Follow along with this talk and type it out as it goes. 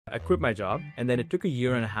I quit my job, and then it took a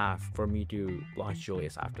year and a half for me to launch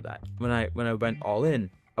Julius after that. When I went all in,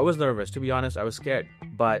 I was nervous. To be honest, I was scared.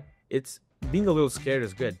 But it's being a little scared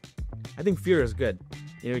is good. I think fear is good.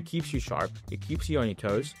 It keeps you sharp. It keeps you on your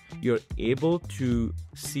toes. You're able to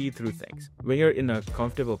see through things. When you're in a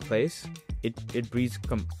comfortable place, it breeds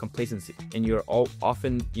complacency, and you're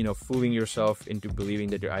often fooling yourself into believing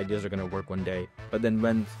that your ideas are going to work one day. But then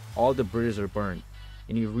when all the bridges are burned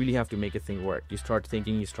and you really have to make a thing work, you start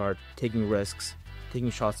thinking, you start taking risks, taking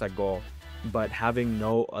shots at goal. But having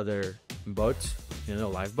no other boats, no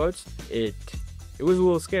lifeboats, it was a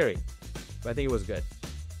little scary, but I think it was good.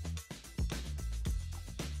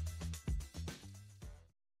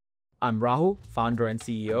 I'm Rahul, founder and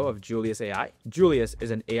CEO of Julius AI. Julius is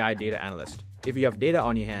an AI data analyst. If you have data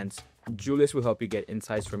on your hands, Julius will help you get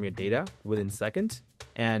insights from your data within seconds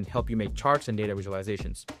and help you make charts and data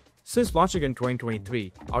visualizations. Since launching in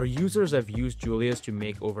 2023, our users have used Julius to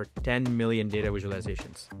make over 10 million data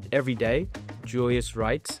visualizations. Every day, Julius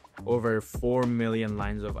writes over 4 million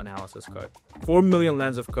lines of analysis code. 4 million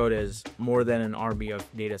lines of code is more than an army of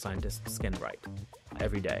data scientists can write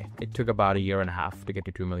every day. It took about a year and a half to get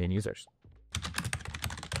to 2 million users.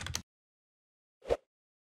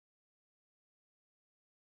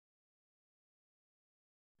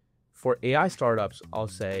 For AI startups, I'll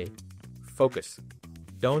say focus.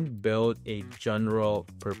 Don't build a general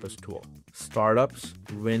purpose tool. Startups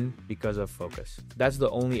win because of focus. That's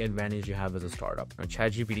the only advantage you have as a startup.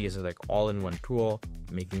 ChatGPT is like all-in-one tool,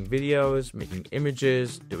 making videos, making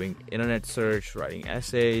images, doing internet search, writing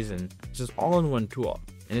essays, and it's just all-in-one tool.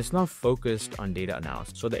 And it's not focused on data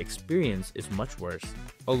analysis, so the experience is much worse.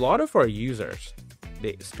 A lot of our users,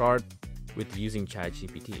 they start with using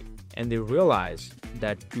ChatGPT, and they realize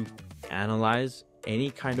that to analyze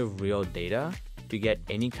any kind of real data, to get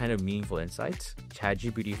any kind of meaningful insights,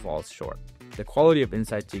 ChatGPT falls short. The quality of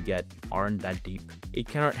insights you get aren't that deep. It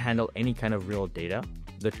cannot handle any kind of real data.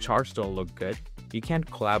 The charts don't look good. You can't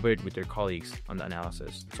collaborate with your colleagues on the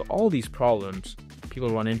analysis. So all these problems people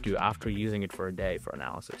run into after using it for a day for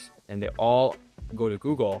analysis. And they all go to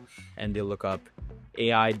Google and they look up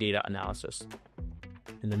AI data analysis.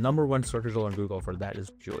 And the #1 search result on Google for that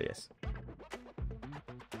is Julius.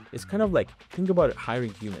 It's kind of like, think about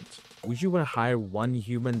hiring humans. Would you want to hire one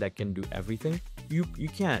human that can do everything? You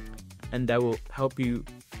can't, and that will help you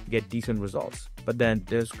get decent results. But then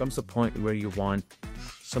there comes a point where you want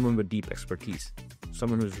someone with deep expertise,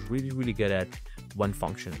 someone who's really, really good at one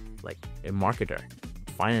function, like a marketer,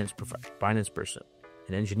 finance person,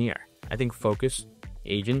 an engineer. I think focus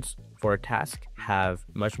agents for a task have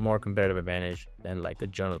much more competitive advantage than like a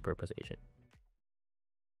general purpose agent.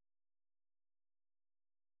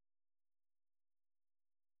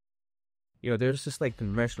 There's this like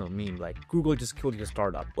conventional meme like Google just killed your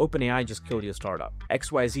startup, OpenAI just killed your startup,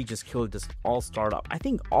 XYZ just killed this all startup. I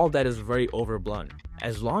think all that is very overblown.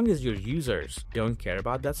 As long as your users don't care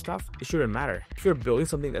about that stuff, it shouldn't matter. If you're building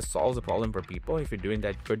something that solves a problem for people, if you're doing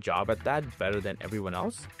that good job at that better than everyone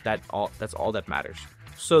else, that's all that matters.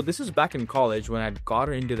 So this is back in college when I'd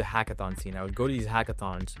gotten into the hackathon scene. I would go to these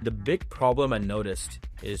hackathons. The big problem I noticed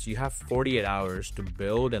is you have 48 hours to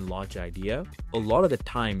build and launch an idea. A lot of the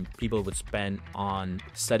time people would spend on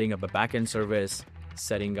setting up a backend service,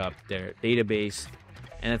 setting up their database,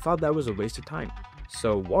 and I thought that was a waste of time.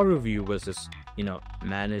 So WaterView was this,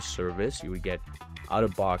 managed service. You would get out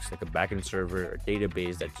of box like a backend server or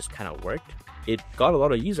database that just kind of worked. It got a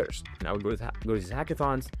lot of users, and I would go to these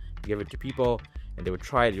hackathons, give it to people, and they would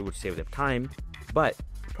try it. It would save them time. But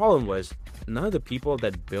the problem was none of the people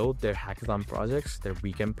that built their hackathon projects, their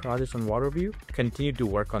weekend projects on WaterView, continued to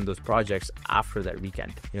work on those projects after that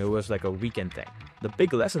weekend. It was like a weekend thing. The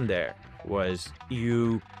big lesson there was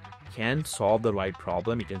you can solve the right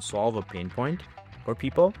problem. You can solve a pain point for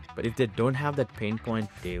people, but if they don't have that pain point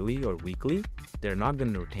daily or weekly, they're not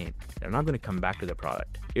going to retain. They're not going to come back to the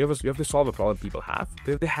product. You have to solve a problem people have.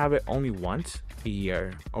 But if they have it only once a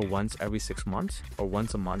year or once every 6 months or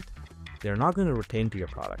once a month, they're not going to retain to your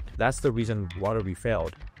product. That's the reason WaterView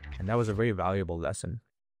failed, and that was a very valuable lesson.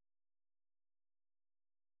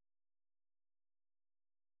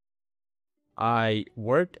 I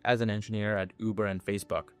worked as an engineer at Uber and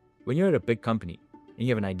Facebook. When you're at a big company and you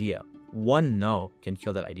have an idea, one no can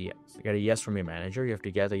kill that idea. So you get a yes from your manager. You have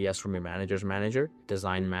to get a yes from your manager's manager,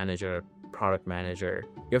 design manager, product manager.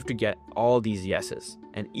 You have to get all these yeses.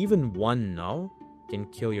 And even one no can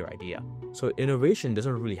kill your idea. So innovation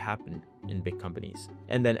doesn't really happen in big companies.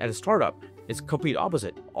 And then at a startup, it's complete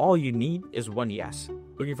opposite. All you need is one yes.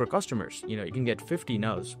 Looking for customers, you can get 50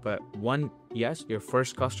 no's, but one yes, your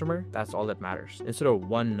first customer, that's all that matters. Instead of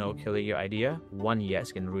one no killing your idea, one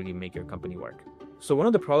yes can really make your company work. So one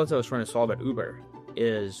of the problems I was trying to solve at Uber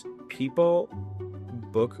is people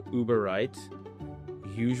book Uber rides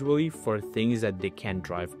usually for things that they can't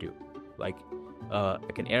drive to, like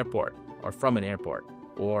an airport or from an airport,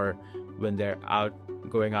 or when they're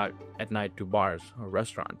going out at night to bars or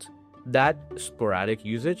restaurants. That sporadic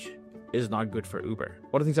usage is not good for Uber.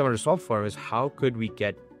 One of the things I wanted to solve for is how could we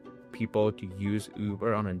get people to use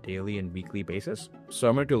Uber on a daily and weekly basis. So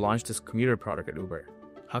I'm going to launch this commuter product at Uber.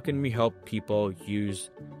 How can we help people use,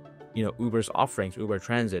 Uber's offerings, Uber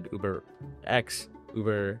Transit, Uber X,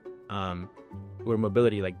 Uber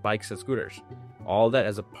Mobility, like bikes and scooters, all that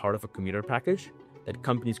as a part of a commuter package that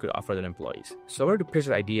companies could offer their employees. So I wanted to pitch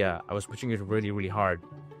that idea. I was pitching it really, really hard.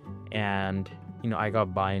 And, I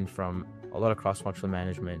got buy-in from a lot of cross-functional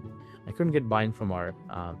management. I couldn't get buy-in from our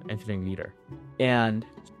engineering leader. And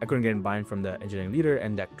I couldn't get buy-in from the engineering leader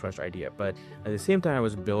and that crushed idea. But at the same time, I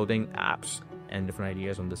was building apps and different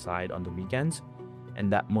ideas on the side on the weekends.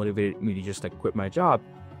 And that motivated me to just quit my job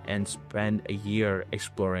and spend a year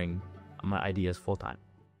exploring my ideas full-time.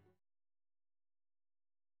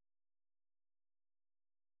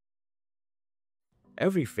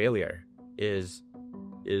 Every failure is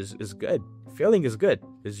good. Failing is good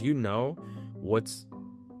because what's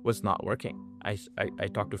not working. I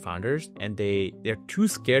talk to founders and they're too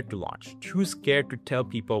scared to launch, too scared to tell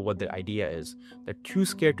people what their idea is. They're too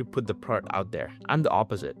scared to put the product out there. I'm the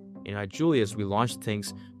opposite. At Julius, we launch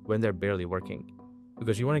things when they're barely working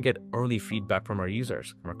because we want to get early feedback from our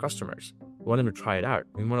users, from our customers. We want them to try it out.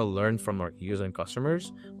 We want to learn from our users and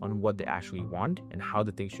customers on what they actually want and how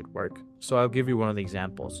the thing should work. So I'll give you one of the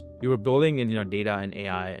examples. We were building in data and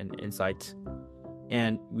AI and insights,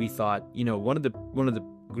 and we thought one of the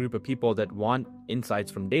group of people that want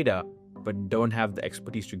insights from data but don't have the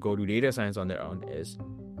expertise to go do data science on their own is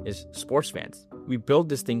sports fans. We built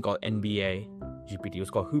this thing called NBA GPT. It was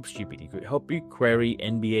called Hoops GPT. It could help you query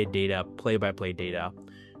NBA data, play-by-play data,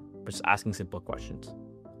 by just asking simple questions.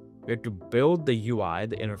 We had to build the UI,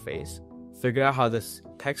 the interface, figure out how this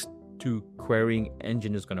text to querying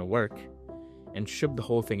engine is going to work, and ship the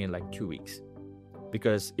whole thing in 2 weeks.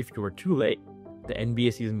 Because if you were too late, the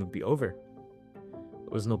NBA season would be over.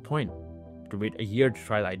 There was no point to wait a year to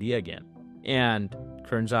try the idea again. And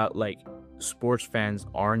turns out sports fans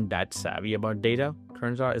aren't that savvy about data.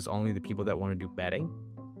 Turns out it's only the people that want to do betting.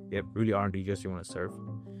 They really aren't the users you want to serve.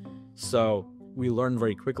 So we learned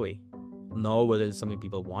very quickly, know whether it's something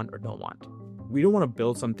people want or don't want. We don't want to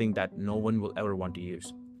build something that no one will ever want to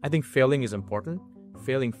use. I think failing is important.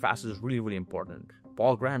 Failing fast is really, really important.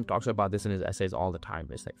 Paul Graham talks about this in his essays all the time.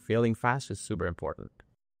 It's failing fast is super important.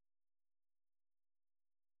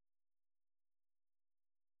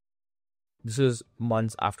 This is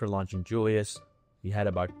months after launching Julius. We had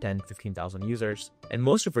about 15,000 users. And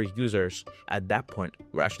most of our users at that point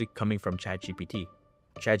were actually coming from ChatGPT.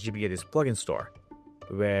 ChatGPT had this plugin store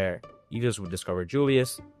where users would discover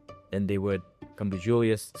Julius, then they would come to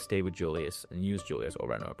Julius, stay with Julius, and use Julius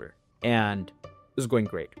over and over. And it was going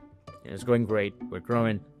great. We're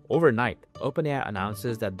growing. Overnight, OpenAI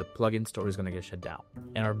announces that the plugin store is going to get shut down.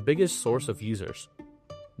 And our biggest source of users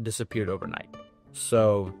disappeared overnight.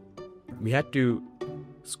 So we had to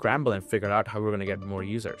scramble and figure out how we were going to get more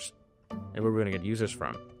users and where we're going to get users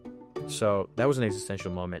from. So that was an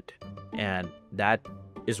existential moment. And that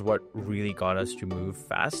is what really got us to move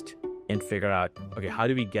fast and figure out, okay, how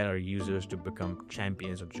do we get our users to become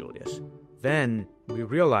champions of Julius? Then we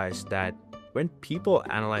realized that when people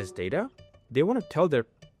analyze data, they want to tell their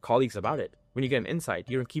colleagues about it. When you get an insight,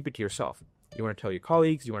 you don't keep it to yourself. You want to tell your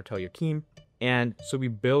colleagues, you want to tell your team. And so we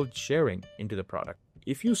build sharing into the product.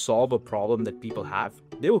 If you solve a problem that people have,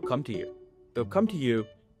 they will come to you. They'll come to you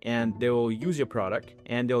and they will use your product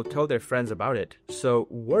and they'll tell their friends about it. So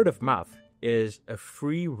word of mouth is a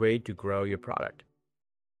free way to grow your product.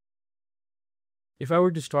 If I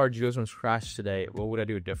were to start Julius from scratch today, what would I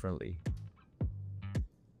do differently?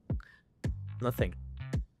 Nothing.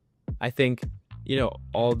 I think,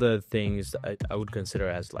 all the things that I would consider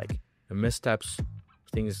as missteps,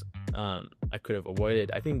 things I could have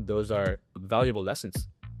avoided, I think those are valuable lessons.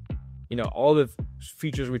 All the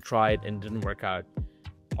features we tried and didn't work out,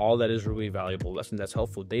 all that is really valuable lesson. That's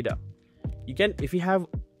helpful data. If you have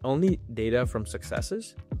only data from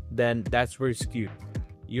successes, then that's very skewed.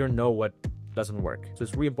 You don't know what doesn't work. So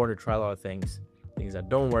it's really important to try a lot of things. Things that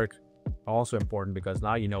don't work are also important because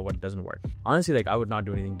now you know what doesn't work. Honestly, I would not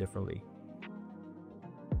do anything differently.